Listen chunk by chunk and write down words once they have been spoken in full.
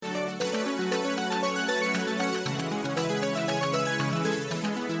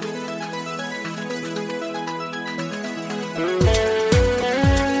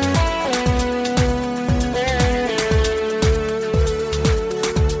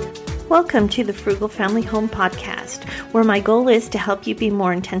Welcome to the Frugal Family Home Podcast, where my goal is to help you be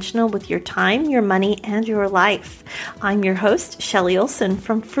more intentional with your time, your money, and your life. I'm your host, Shelly Olson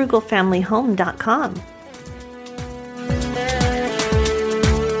from frugalfamilyhome.com.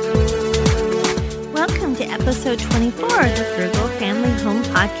 Welcome to episode 24 of the Frugal Family Home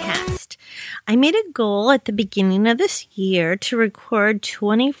Podcast. I made a goal at the beginning of this year to record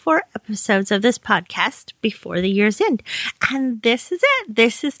 24 episodes of this podcast before the year's end. And this is it.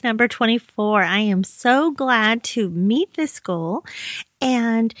 This is number 24. I am so glad to meet this goal.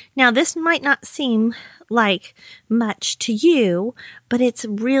 And now this might not seem like much to you, but it's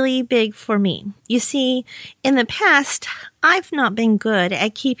really big for me. You see, in the past, I've not been good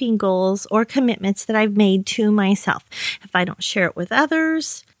at keeping goals or commitments that I've made to myself. If I don't share it with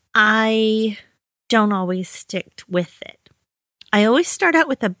others, I don't always stick with it. I always start out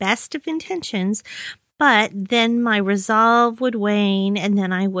with the best of intentions, but then my resolve would wane and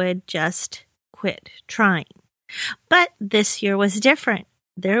then I would just quit trying. But this year was different.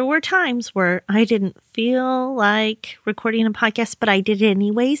 There were times where I didn't feel like recording a podcast, but I did it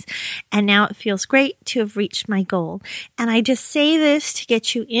anyways. And now it feels great to have reached my goal. And I just say this to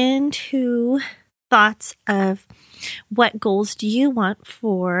get you into thoughts of what goals do you want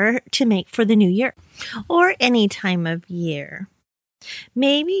to make for the new year or any time of year.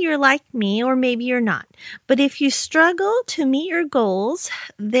 Maybe you're like me or maybe you're not. But if you struggle to meet your goals,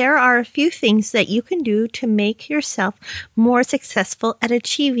 there are a few things that you can do to make yourself more successful at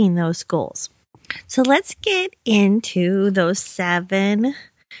achieving those goals. So let's get into those 7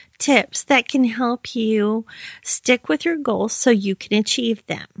 tips that can help you stick with your goals so you can achieve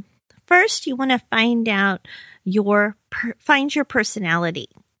them. First, you want to find your personality.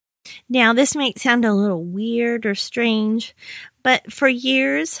 Now, this might sound a little weird or strange, but for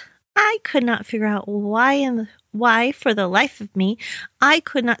years, I could not figure out why for the life of me, I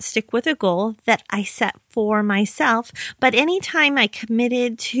could not stick with a goal that I set for myself. But anytime I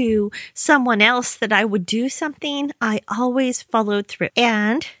committed to someone else that I would do something, I always followed through.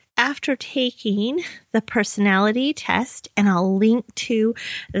 And after taking the personality test, and I'll link to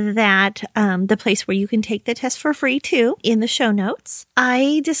that, the place where you can take the test for free too, in the show notes,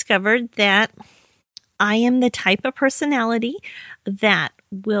 I discovered that I am the type of personality that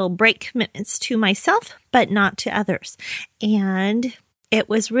will break commitments to myself, but not to others. And it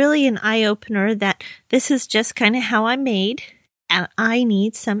was really an eye-opener that this is just kind of how I'm made. And I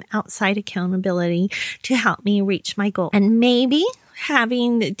need some outside accountability to help me reach my goal. And maybe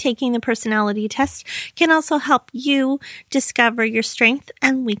taking the personality test can also help you discover your strengths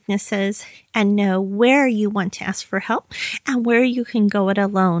and weaknesses and know where you want to ask for help and where you can go it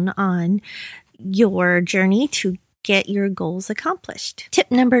alone on your journey to get your goals accomplished.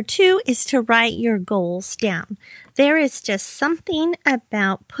 Tip number 2 is to write your goals down. There is just something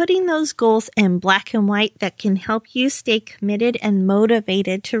about putting those goals in black and white that can help you stay committed and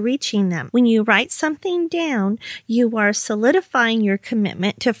motivated to reaching them. When you write something down, you are solidifying your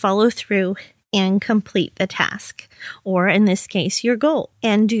commitment to follow through and complete the task, or in this case, your goal,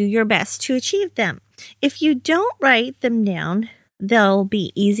 and do your best to achieve them. If you don't write them down, they'll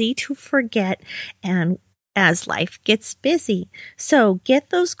be easy to forget and as life gets busy. So get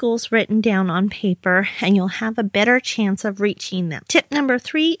those goals written down on paper and you'll have a better chance of reaching them. Tip number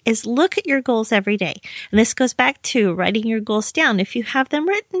 3 is look at your goals every day. And this goes back to writing your goals down. If you have them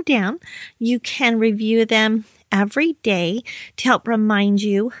written down, you can review them every day to help remind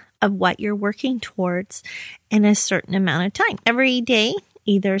you of what you're working towards in a certain amount of time. Every day,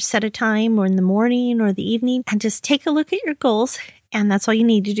 either set a time or in the morning or the evening, and just take a look at your goals. And that's all you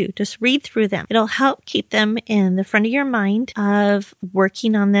need to do. Just read through them. It'll help keep them in the front of your mind of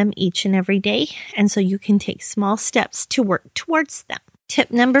working on them each and every day. And so you can take small steps to work towards them. Tip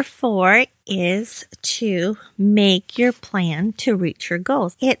number 4 is to make your plan to reach your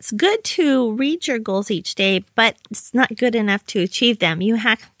goals. It's good to read your goals each day, but it's not good enough to achieve them. You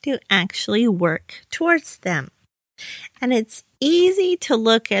have to actually work towards them. And it's easy to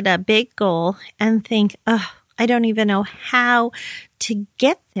look at a big goal and think, I don't even know how to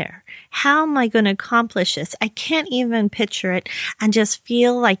get there. How am I going to accomplish this? I can't even picture it and just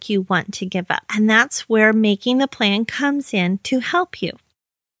feel like you want to give up. And that's where making the plan comes in to help you.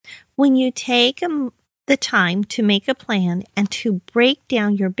 When you take the time to make a plan and to break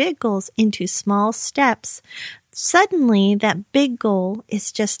down your big goals into small steps, suddenly that big goal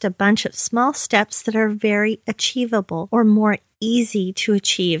is just a bunch of small steps that are very achievable or more easy to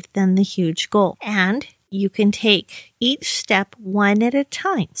achieve than the huge goal. And you can take each step one at a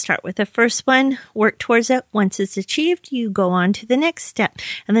time. Start with the first one, work towards it. Once it's achieved, you go on to the next step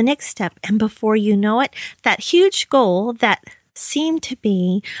and the next step. And before you know it, that huge goal that seem to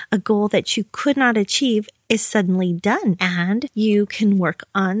be a goal that you could not achieve is suddenly done and you can work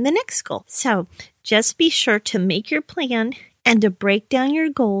on the next goal. So just be sure to make your plan and to break down your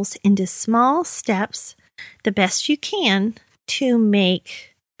goals into small steps the best you can to make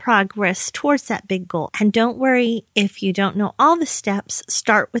progress towards that big goal. And don't worry if you don't know all the steps.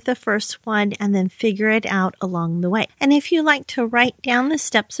 Start with the first one and then figure it out along the way. And if you like to write down the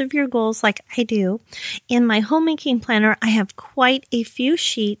steps of your goals like I do, in my homemaking planner, I have quite a few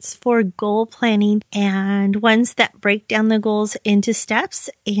sheets for goal planning and ones that break down the goals into steps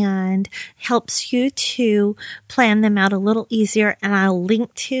and helps you to plan them out a little easier. And I'll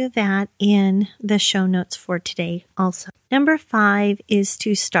link to that in the show notes for today also. Number 5 is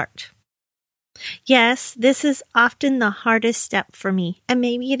to start. Yes, this is often the hardest step for me, and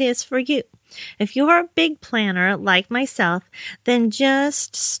maybe it is for you. If you're a big planner like myself, then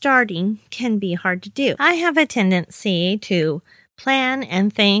just starting can be hard to do. I have a tendency to plan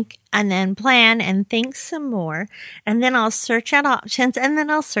and think, and then plan and think some more, and then I'll search out options, and then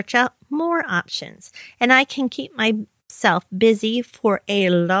I'll search out more options. And I can keep myself busy for a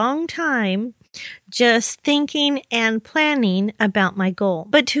long time just thinking and planning about my goal.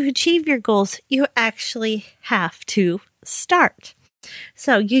 But to achieve your goals, you actually have to start.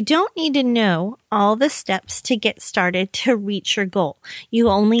 So you don't need to know all the steps to get started to reach your goal. You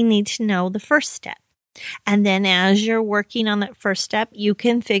only need to know the first step. And then as you're working on that first step, you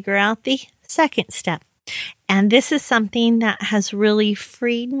can figure out the second step. And this is something that has really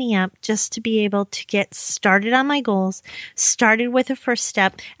freed me up just to be able to get started on my goals, started with the first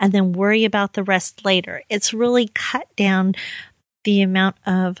step, and then worry about the rest later. It's really cut down the amount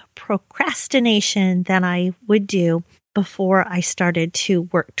of procrastination that I would do before I started to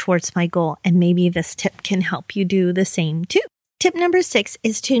work towards my goal. And maybe this tip can help you do the same too. Tip number 6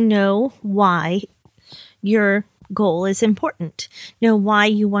 is to know why your goal is important. Know why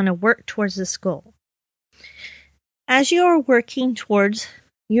you want to work towards this goal. As you are working towards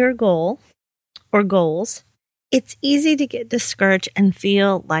your goal or goals, it's easy to get discouraged and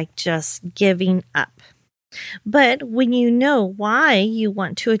feel like just giving up. But when you know why you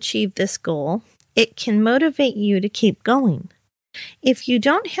want to achieve this goal, it can motivate you to keep going. If you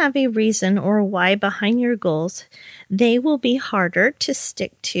don't have a reason or a why behind your goals, they will be harder to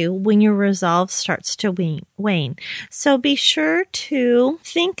stick to when your resolve starts to wane. So be sure to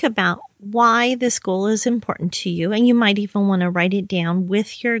think about why this goal is important to you, and you might even want to write it down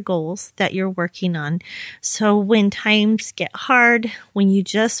with your goals that you're working on. So when times get hard, when you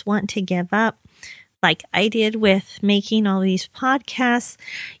just want to give up, like I did with making all these podcasts,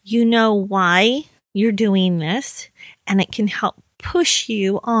 you know why you're doing this, and it can help push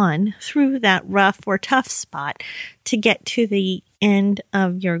you on through that rough or tough spot to get to the end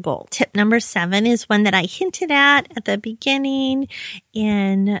of your goal. Tip number 7 is one that I hinted at the beginning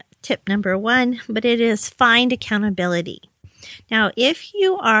in tip number 1, but it is find accountability. Now, if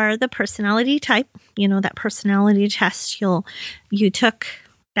you are the personality type, you know, that personality test you took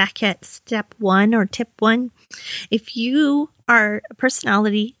back at step 1 or tip 1, if you are a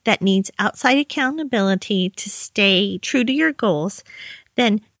personality that needs outside accountability to stay true to your goals,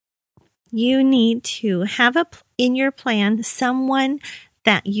 then you need to have in your plan someone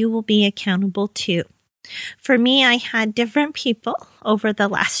that you will be accountable to. For me, I had different people over the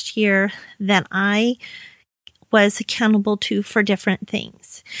last year that I was accountable to for different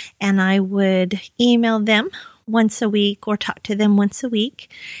things. And I would email them once a week or talk to them once a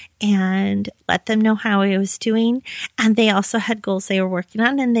week and let them know how I was doing. And they also had goals they were working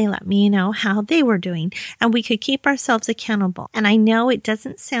on, and they let me know how they were doing. And we could keep ourselves accountable. And I know it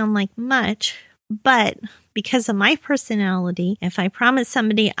doesn't sound like much, but because of my personality, if I promised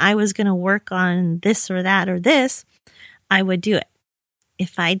somebody I was going to work on this or that or this, I would do it.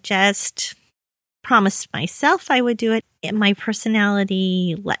 If I just promised myself I would do it, my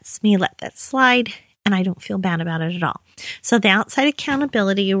personality lets me let that slide, and I don't feel bad about it at all. So the outside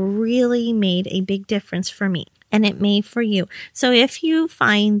accountability really made a big difference for me, and it may for you. So if you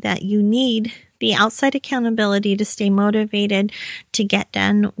find that you need the outside accountability to stay motivated to get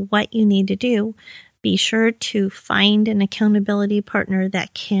done what you need to do, be sure to find an accountability partner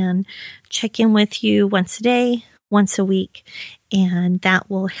that can check in with you once a day, once a week, and that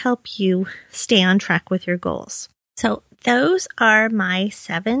will help you stay on track with your goals. So those are my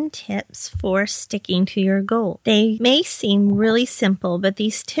 7 tips for sticking to your goal. They may seem really simple, but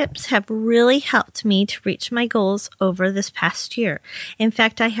these tips have really helped me to reach my goals over this past year. In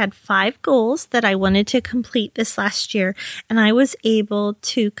fact, I had 5 goals that I wanted to complete this last year, and I was able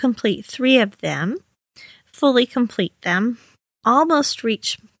to complete 3 of them, fully complete them, almost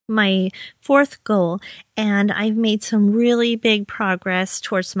reach my fourth goal, and I've made some really big progress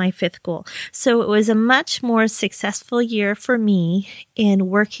towards my fifth goal. So it was a much more successful year for me in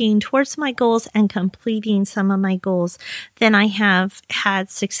working towards my goals and completing some of my goals than I have had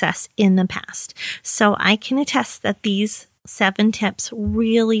success in the past. So I can attest that these 7 tips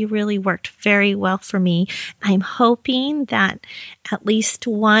really, really worked very well for me. I'm hoping that at least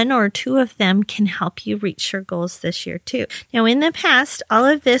 1 or 2 of them can help you reach your goals this year too. Now, in the past, all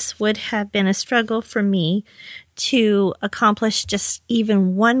of this would have been a struggle for me to accomplish just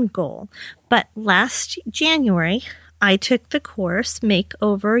even one goal. But last January, I took the course Make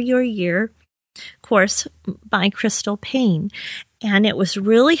Over Your Year course by Crystal Payne. And it was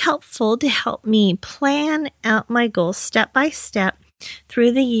really helpful to help me plan out my goals step by step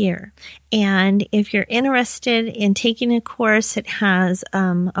through the year. And if you're interested in taking a course, it has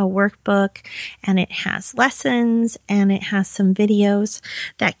a workbook, and it has lessons, and it has some videos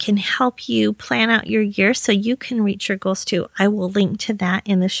that can help you plan out your year so you can reach your goals too. I will link to that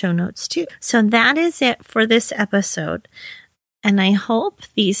in the show notes too. So that is it for this episode. And I hope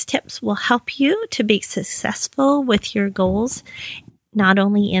these tips will help you to be successful with your goals, not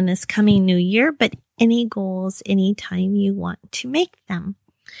only in this coming new year, but any goals anytime you want to make them.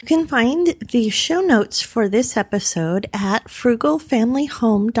 You can find the show notes for this episode at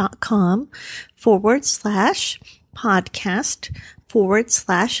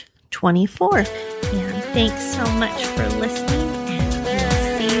frugalfamilyhome.com/podcast/24. And thanks so much for listening, and